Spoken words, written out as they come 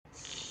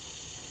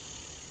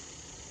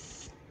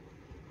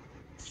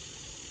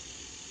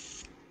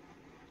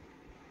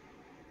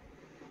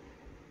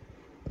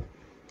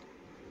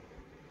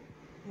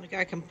Like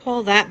I can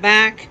pull that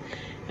back,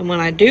 and when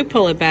I do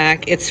pull it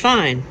back, it's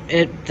fine.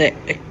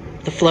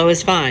 The flow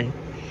is fine.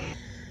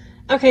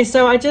 Okay,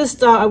 so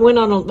I went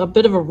on a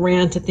bit of a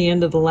rant at the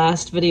end of the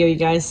last video you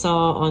guys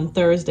saw on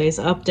Thursday's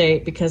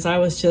update because I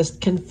was just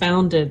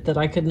confounded that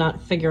I could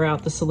not figure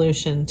out the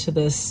solution to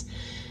this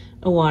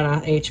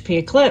Iwata HP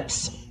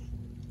Eclipse.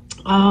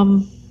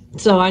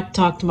 So I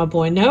talked to my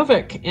boy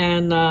Novik,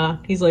 and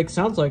he's like,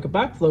 sounds like a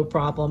backflow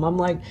problem. I'm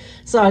like,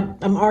 so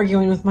I'm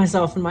arguing with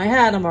myself in my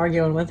head. I'm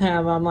arguing with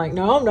him. I'm like,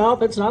 no,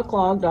 it's not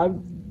clogged. I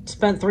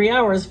spent 3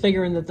 hours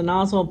figuring that the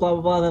nozzle, blah,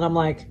 blah, blah. Then I'm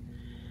like,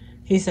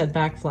 he said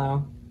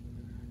backflow.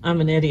 I'm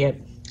an idiot.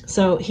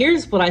 So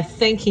here's what I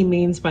think he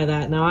means by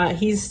that. Now,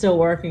 he's still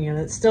working, and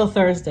it's still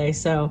Thursday,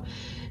 so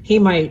he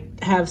might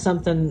have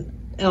something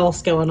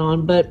else going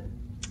on. But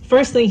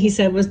first thing he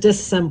said was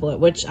disassemble it,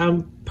 which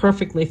I'm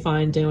perfectly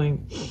fine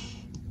doing.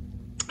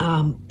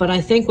 But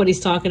I think what he's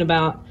talking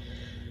about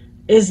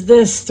is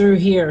this through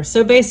here.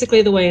 So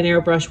basically the way an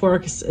airbrush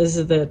works is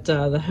that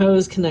the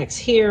hose connects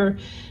here,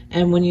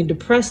 and when you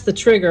depress the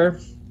trigger,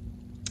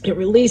 it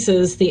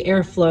releases the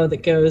airflow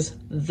that goes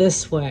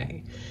this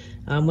way.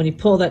 When you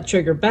pull that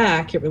trigger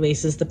back, it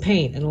releases the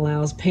paint and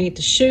allows paint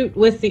to shoot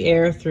with the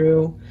air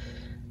through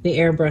the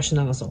airbrush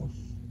nozzle.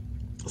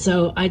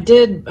 So I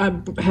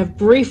have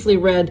briefly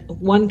read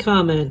one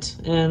comment,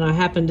 and I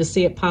happened to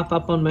see it pop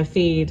up on my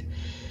feed,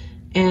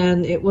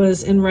 and it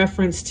was in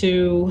reference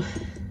to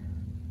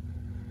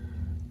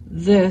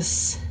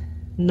this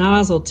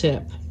nozzle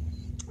tip.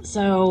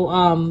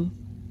 So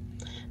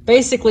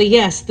basically,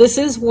 yes, this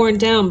is worn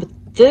down, but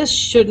this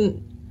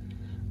shouldn't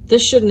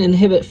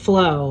inhibit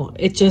flow.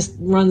 It just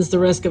runs the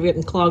risk of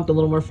getting clogged a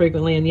little more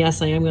frequently, and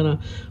yes, I am going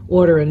to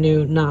order a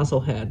new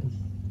nozzle head.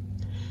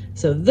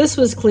 So this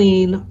was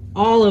clean,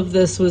 all of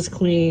this was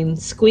clean,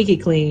 squeaky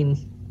clean.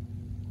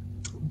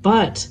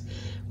 But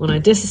when I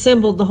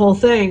disassembled the whole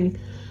thing,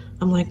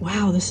 I'm like,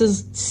 wow, this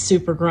is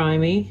super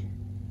grimy.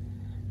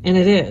 And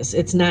it is,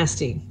 it's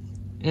nasty.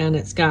 And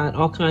it's got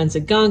all kinds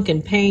of gunk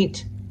and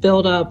paint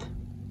buildup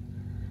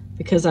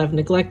because I've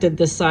neglected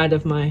this side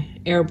of my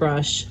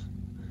airbrush.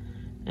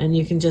 And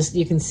you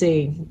can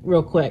see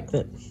real quick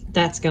that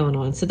that's going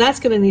on. So that's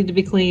going to need to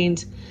be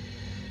cleaned.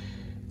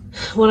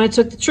 When I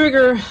took the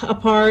trigger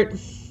apart,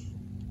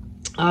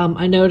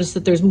 I noticed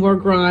that there's more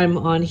grime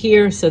on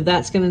here, so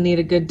that's going to need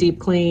a good deep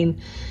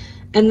clean.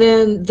 And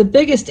then the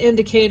biggest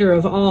indicator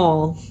of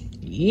all,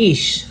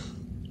 yeesh,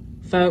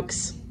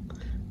 folks,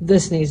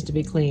 this needs to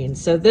be cleaned.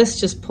 So this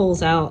just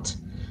pulls out,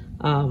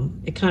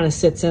 it kind of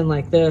sits in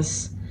like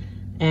this,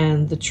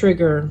 and the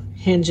trigger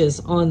hinges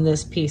on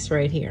this piece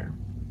right here.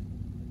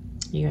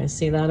 You guys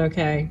see that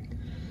okay?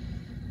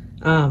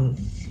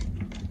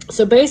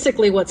 So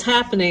basically what's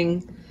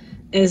happening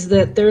is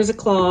that there's a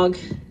clog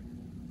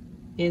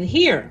in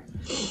here.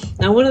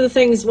 Now one of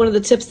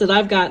the tips that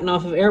I've gotten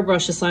off of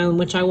Airbrush Asylum,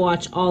 which I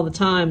watch all the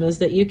time, is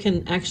that you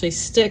can actually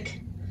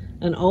stick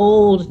an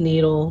old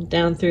needle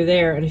down through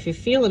there, and if you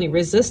feel any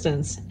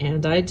resistance,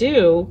 and I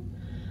do,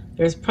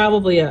 there's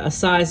probably a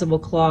sizable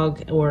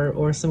clog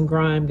or some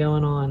grime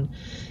going on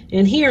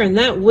in here, and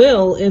that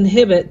will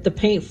inhibit the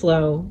paint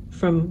flow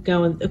from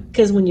going,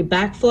 because when you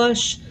back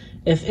flush,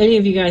 if any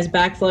of you guys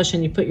back flush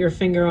and you put your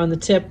finger on the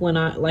tip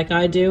like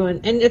I do,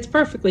 and it's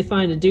perfectly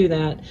fine to do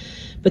that,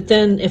 but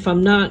then if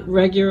I'm not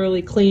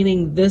regularly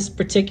cleaning this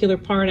particular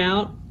part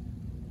out,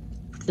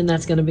 then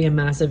that's going to be a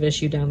massive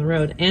issue down the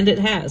road, and it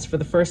has for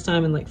the first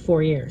time in like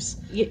 4 years.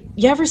 You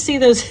ever see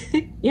those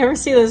you ever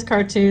see those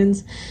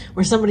cartoons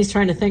where somebody's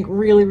trying to think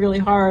really, really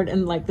hard,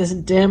 and like this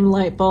dim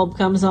light bulb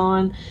comes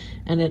on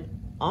and it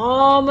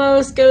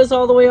almost goes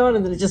all the way on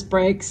and then it just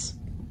breaks?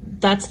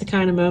 That's the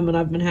kind of moment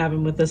I've been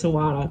having with this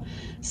Iwata.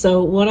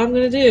 So what I'm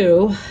going to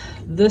do,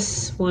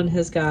 this one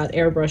has got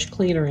airbrush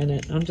cleaner in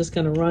it. I'm just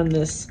going to run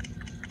this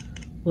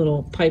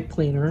little pipe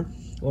cleaner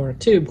or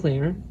tube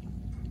cleaner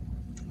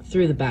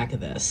through the back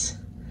of this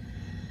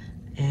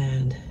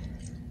and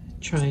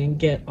try and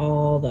get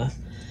all the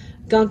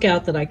gunk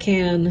out that I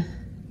can.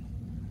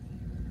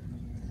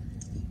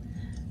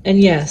 And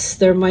yes,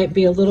 there might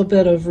be a little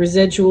bit of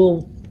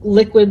residual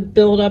liquid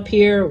buildup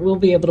here. We'll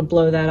be able to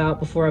blow that out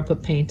before I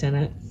put paint in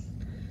it.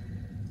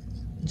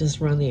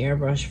 Just run the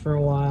airbrush for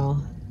a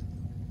while.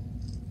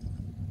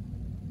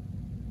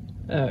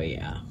 Oh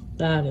yeah,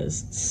 that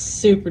is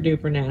super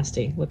duper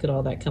nasty. Look at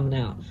all that coming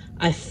out.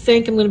 I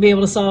think I'm going to be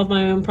able to solve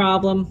my own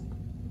problem.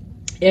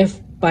 If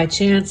by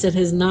chance it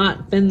has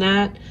not been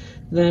that,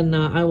 then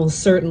I will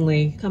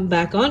certainly come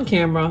back on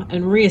camera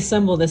and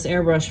reassemble this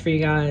airbrush for you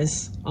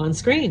guys on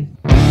screen.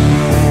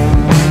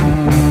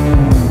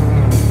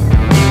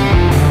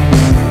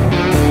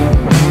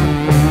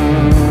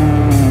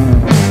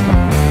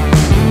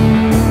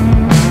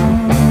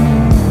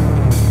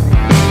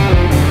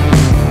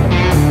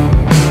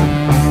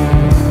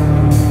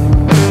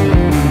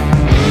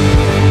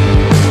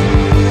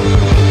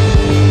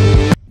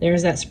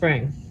 There's that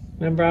spring.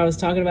 Remember I was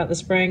talking about the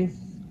spring?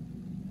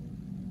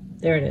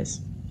 There it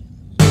is.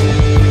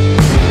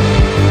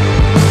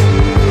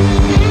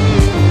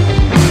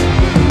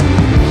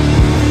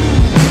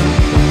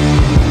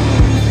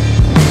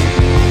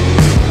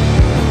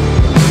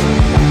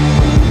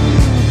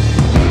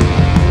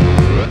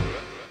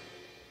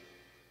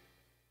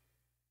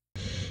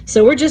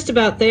 So we're just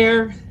about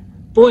there.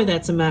 Boy,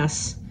 that's a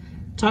mess.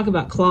 Talk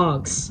about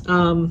clogs.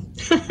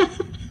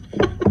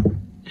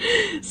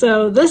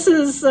 So this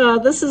is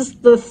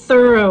the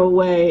thorough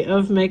way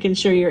of making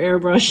sure your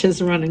airbrush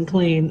is running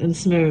clean and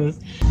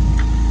smooth.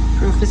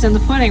 Proof is in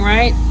the pudding,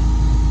 right?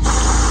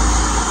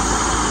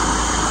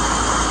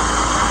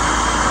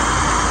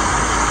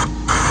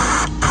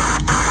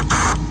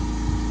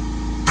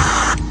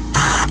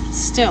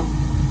 Still.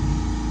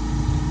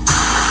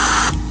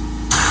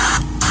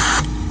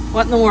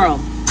 What in the world?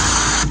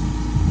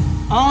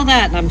 All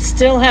that, and I'm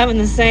still having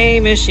the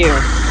same issue.